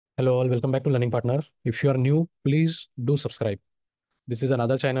Hello all, welcome back to Learning Partner. If you are new, please do subscribe. This is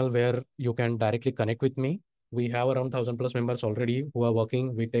another channel where you can directly connect with me. We have around 1000 plus members already who are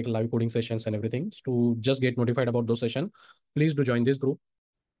working. We take live coding sessions and everything. To just get notified about those sessions, please do join this group.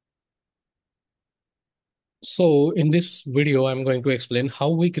 So in this video, I'm going to explain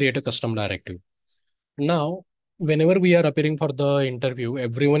how we create a custom directive. Now, whenever we are appearing for the interview,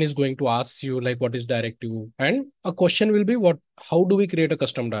 everyone is going to ask you like, what is directive? And a question will be how do we create a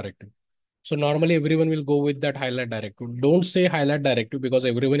custom directive? So normally everyone will go with that highlight directive. Don't say highlight directive because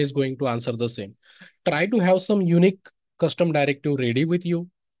everyone is going to answer the same. Try to have some unique custom directive ready with you,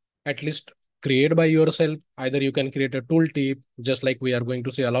 at least create by yourself. Either you can create a tooltip, just like we are going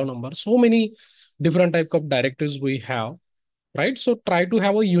to say allow number. So many different type of directives we have, right? So try to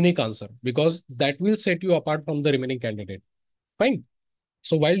have a unique answer because that will set you apart from the remaining candidate. Fine.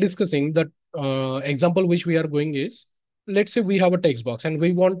 So while discussing the example which we are going is, let's say we have a text box and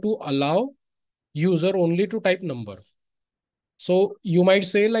we want to allow user only to type number. So you might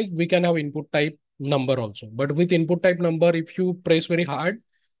say like we can have input type number also, but with input type number, if you press very hard,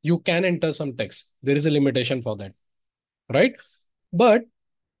 you can enter some text. There is a limitation for that, right? But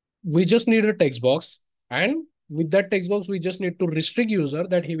we just need a text box, and with that text box, we just need to restrict user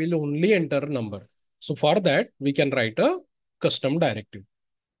that he will only enter number. So for that, we can write a custom directive.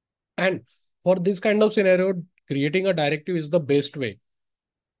 And for this kind of scenario, creating a directive is the best way.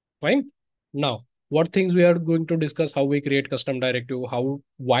 Fine. Now, what things we are going to discuss, how we create custom directive,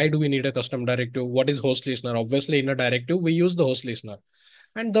 why do we need a custom directive? What is host listener? Obviously, in a directive, we use the host listener.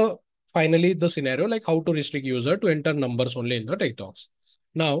 And finally, the scenario, like how to restrict user to enter numbers only in the text box.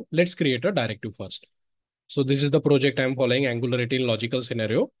 Now, let's create a directive first. So this is the project I'm following, Angular 18 logical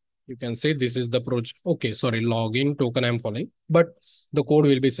scenario. You can say this is the project. Okay, sorry, login token I'm following, but the code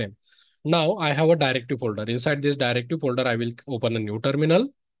will be same. Now I have a directive folder. Inside this directive folder, I will open a new terminal.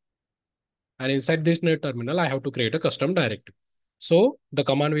 And inside this new terminal, I have to create a custom directive. So the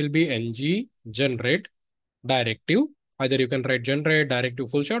command will be ng generate directive. Either you can write generate directive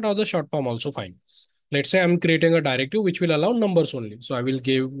full short or the short form also fine. Let's say I'm creating a directive which will allow numbers only. So I will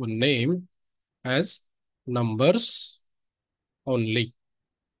give a name as numbers only.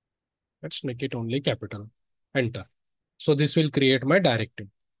 Let's make it only capital. Enter. So this will create my directive.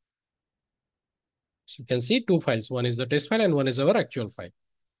 So you can see two files. One is the test file and one is our actual file.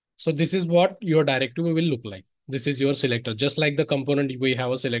 So this is what your directive will look like. This is your selector. Just like the component, we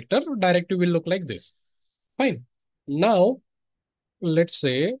have a selector, directive will look like this. Fine. Now, let's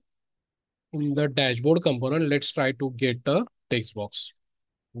say in the dashboard component, let's try to get a text box.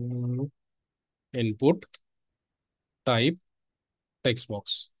 Input type text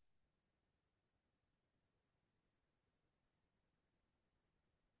box.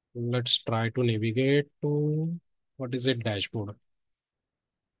 Let's try to navigate to, what is it, dashboard.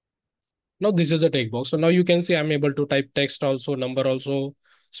 Now this is a text box. So now you can see I'm able to type text also, number also,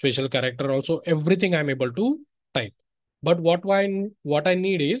 special character also, everything I'm able to type. But what I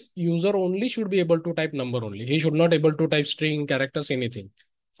need is user only should be able to type number only. He should not able to type string, characters, anything.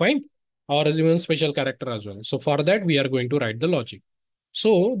 Fine. Or even special character as well. So for that, we are going to write the logic.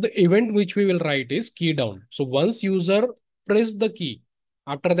 So the event which we will write is key down. So once user press the key,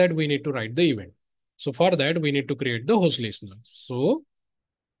 after that, we need to write the event. So for that, we need to create the host listener. So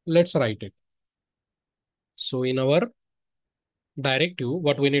let's write it. So in our directive,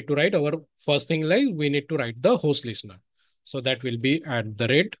 what we need to write, our first thing like we need to write the host listener. So that will be at the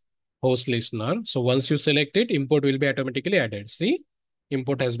rate host listener. So once you select it, import will be automatically added. See,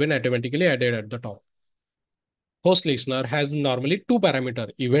 import has been automatically added at the top. Host listener has normally two parameter,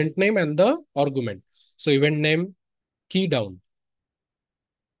 event name and the argument. So event name key down.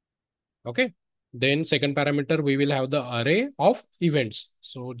 Okay. Then second parameter, we will have the array of events.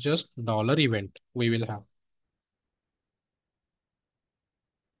 So just dollar event we will have.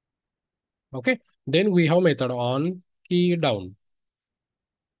 Okay. Then we have method on key down.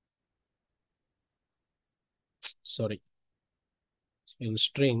 Sorry. In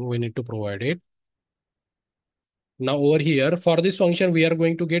string, we need to provide it. Now over here, for this function, we are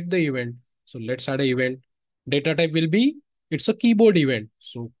going to get the event. So let's add an event. Data type will be, it's a keyboard event.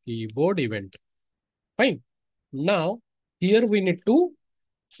 So keyboard event. Fine. Now here we need to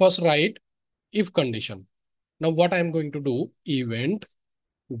first write if condition. Now what I'm going to do, event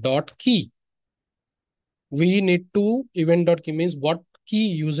dot key. We need to event dot key means what key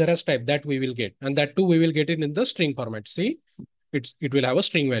user has typed that we will get. And that too, we will get it in the string format. See, it will have a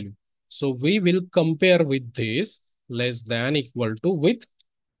string value. So we will compare with this less than equal to with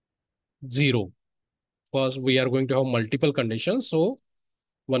 0. First, we are going to have multiple conditions. So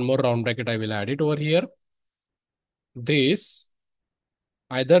one more round bracket, I will add it over here. This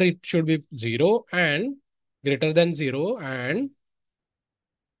Either it should be 0 and greater than 0 and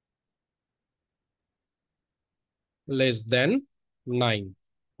less than 9.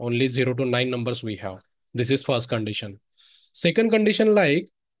 Only 0 to 9 numbers we have. This is first condition. Second condition, like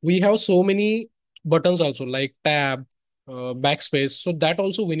we have so many buttons also, like tab, backspace. So that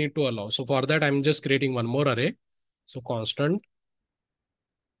also we need to allow. So for that, I'm just creating one more array. So constant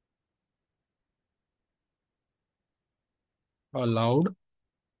allowed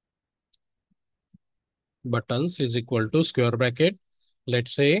buttons is equal to square bracket.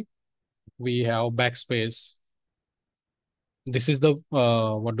 Let's say we have backspace. This is the,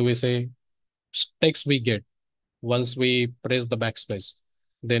 what do we say, text we get once we press the backspace.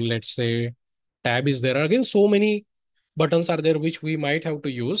 Then let's say tab is there. Again, so many buttons are there which we might have to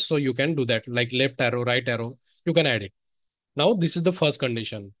use. So you can do that, like left arrow, right arrow, you can add it. Now this is the first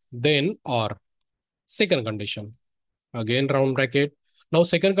condition. Then or second condition. Again round bracket. Now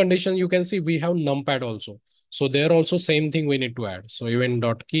second condition, you can see we have numpad also. So there also same thing we need to add. So event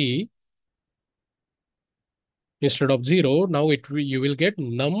dot key instead of 0, now you will get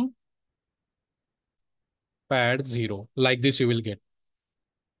numpad 0. Like this you will get.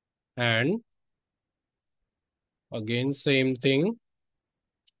 And again same thing,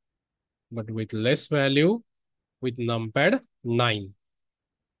 but with less value with numpad 9.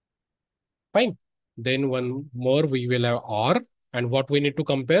 Fine. Then one more we will have or, and what we need to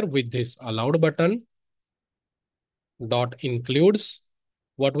compare with this allowed button dot includes,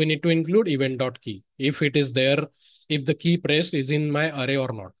 what we need to include event dot key. If it is there, if the key pressed is in my array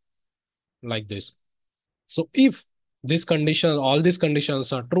or not, like this. So if this condition, all these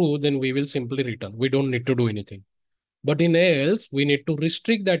conditions are true, then we will simply return. We don't need to do anything. But in else, we need to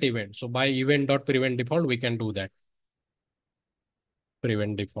restrict that event. So by event dot prevent default, we can do that.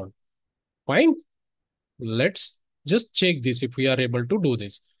 Prevent default. Fine. Let's just check this if we are able to do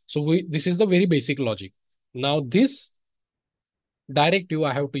this. So this is the very basic logic. Now this directive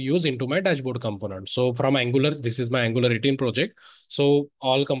I have to use into my dashboard component. So from Angular, this is my Angular 18 project. So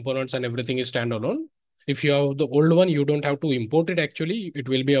all components and everything is standalone. If you have the old one, you don't have to import it actually. It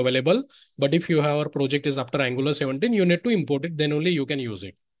will be available. But if you have a project is after Angular 17, you need to import it. Then only you can use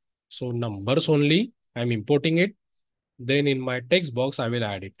it. So numbers only, I'm importing it. Then in my text box, I will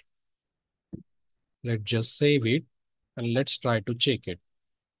add it. Let's just save it and let's try to check it.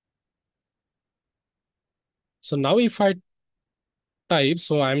 So now if I type,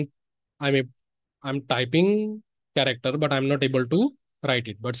 so I'm a, I'm typing character, but I'm not able to write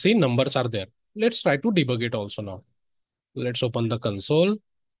it. But see, numbers are there. Let's try to debug it also now. Let's open the console,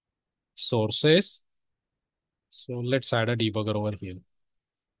 sources. So let's add a debugger over here.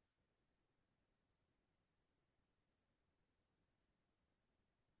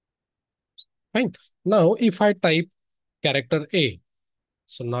 Fine. Now if I type character A,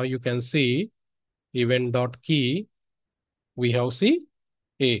 so now you can see event dot key, we have C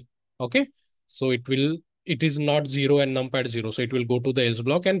A. Okay. So it is not 0 and numpad 0. So it will go to the else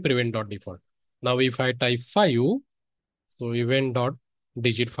block and prevent dot default. Now if I type 5, so event dot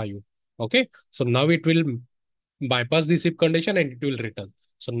digit 5. Okay. So now it will bypass this if condition and it will return.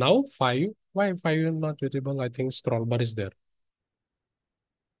 So now 5, why 5 is not visible? I think scroll bar is there.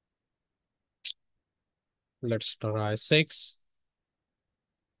 Let's try 6.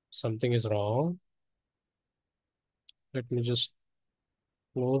 Something is wrong. Let me just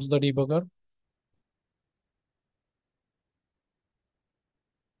close the debugger.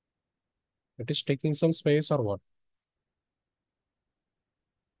 It is taking some space or what?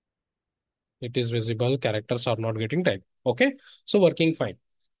 It is visible. Characters are not getting typed. Okay. So working fine.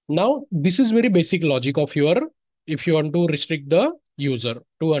 Now this is very basic logic of your, if you want to restrict the user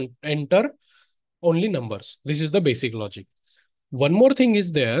to enter only numbers. This is the basic logic. One more thing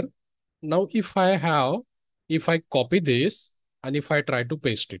is there. Now if I copy this and if I try to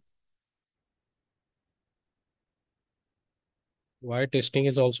paste it, why testing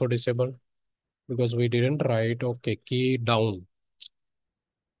is also disabled? Because we didn't write, okay, key down.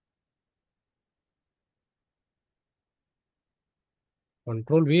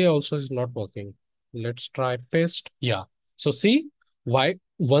 Control V also is not working. Let's try paste. Yeah. So see why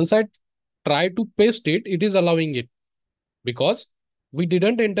once I try to paste it, it is allowing it because we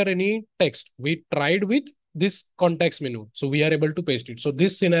didn't enter any text. We tried with this context menu. So we are able to paste it. So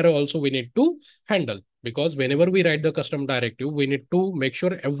this scenario also we need to handle because whenever we write the custom directive, we need to make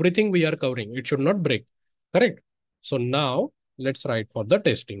sure everything we are covering, it should not break. Correct. So now let's write for the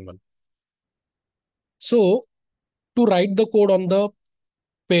testing one. So to write the code on the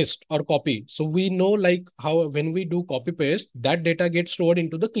paste or copy. So we know like how when we do copy paste, that data gets stored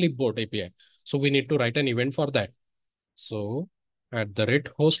into the clipboard API. So we need to write an event for that. So at the rate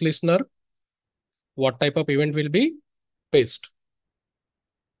host listener. What type of event will be? Paste.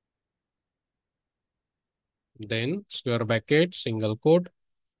 Then square bracket, single quote,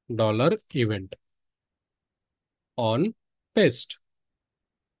 dollar event on paste.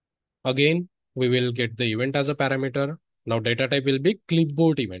 Again, we will get the event as a parameter. Now data type will be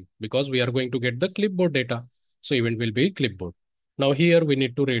clipboard event because we are going to get the clipboard data. So event will be clipboard. Now here we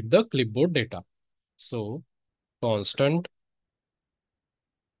need to read the clipboard data. So constant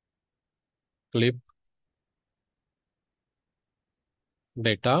clip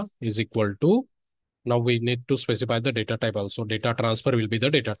data is equal to, now we need to specify the data type also. Data transfer will be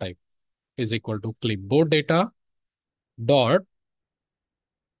the data type is equal to clipboard data dot,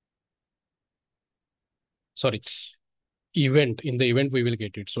 sorry, event. In the event we will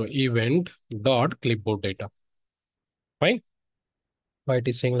get it. So event dot clipboard data. Fine. Why it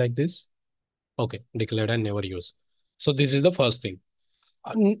is saying like this? Okay, declared and never use. So this is the first thing.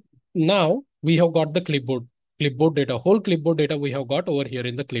 Now we have got the clipboard data, whole clipboard data we have got over here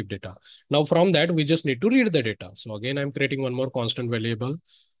in the clip data. Now from that, we just need to read the data. So again, I'm creating one more constant variable.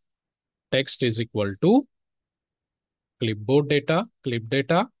 Text is equal to clipboard data, clip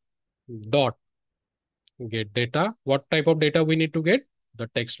data dot get data. What type of data we need to get? The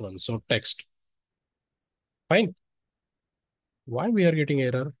text one. So text. Fine. Why we are getting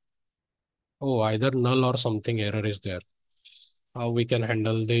error? Oh, either null or something error is there. How we can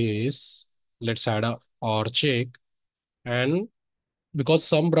handle this? Let's add a or check, and because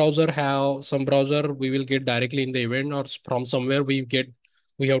some browser we will get directly in the event, or from somewhere we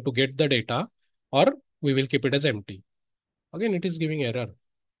have to get the data, or we will keep it as empty. Again, it is giving error.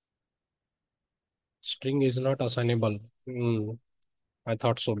 String is not assignable. I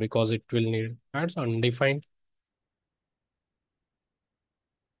thought so because it will need that's undefined.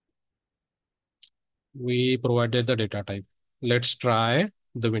 We provided the data type. Let's try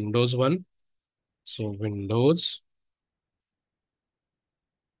the Windows one. So Windows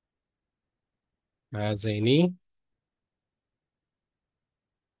as any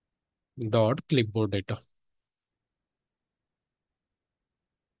dot clipboard data.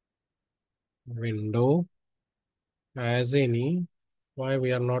 Window as any. Why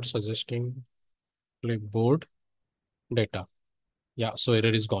we are not suggesting clipboard data? Yeah, so error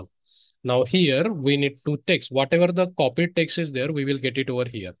is gone. Now here we need to text whatever the copied text is there, we will get it over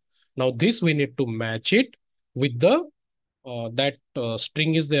here. Now this we need to match it with the that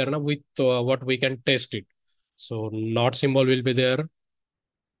string is there now with what we can test it. So not symbol will be there.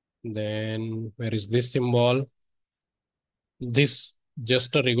 Then where is this symbol? This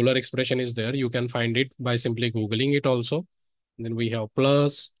just a regular expression is there. You can find it by simply Googling it also. Then we have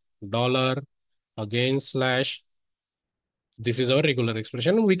plus, dollar, again slash. This is our regular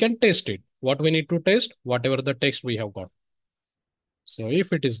expression. We can test it. What we need to test? Whatever the text we have got. So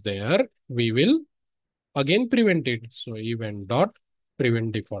if it is there, we will again prevent it. So event dot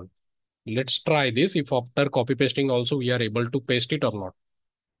prevent default. Let's try this. If after copy pasting also we are able to paste it or not.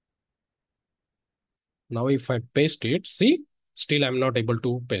 Now if I paste it, see, still I'm not able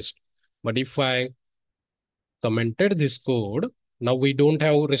to paste. But if I commented this code, now we don't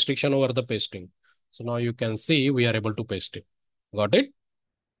have restriction over the pasting. So now you can see we are able to paste it. Got it?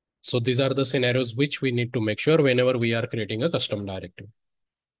 So these are the scenarios which we need to make sure whenever we are creating a custom directive.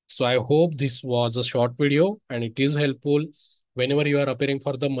 So I hope this was a short video and it is helpful. Whenever you are appearing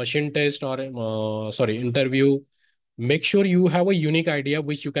for the machine test or interview, make sure you have a unique idea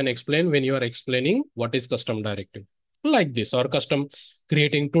which you can explain when you are explaining what is custom directive. Like this, or custom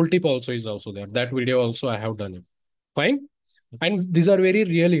creating tooltip also is also there. That video also I have done it. Fine. And these are very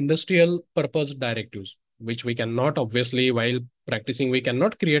real industrial purpose directives, which we cannot obviously while practicing, we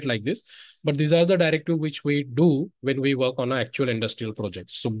cannot create like this. But these are the directive which we do when we work on an actual industrial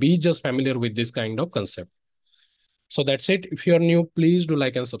project. So be just familiar with this kind of concept. So that's it. If you are new, please do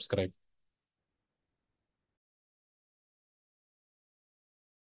like and subscribe.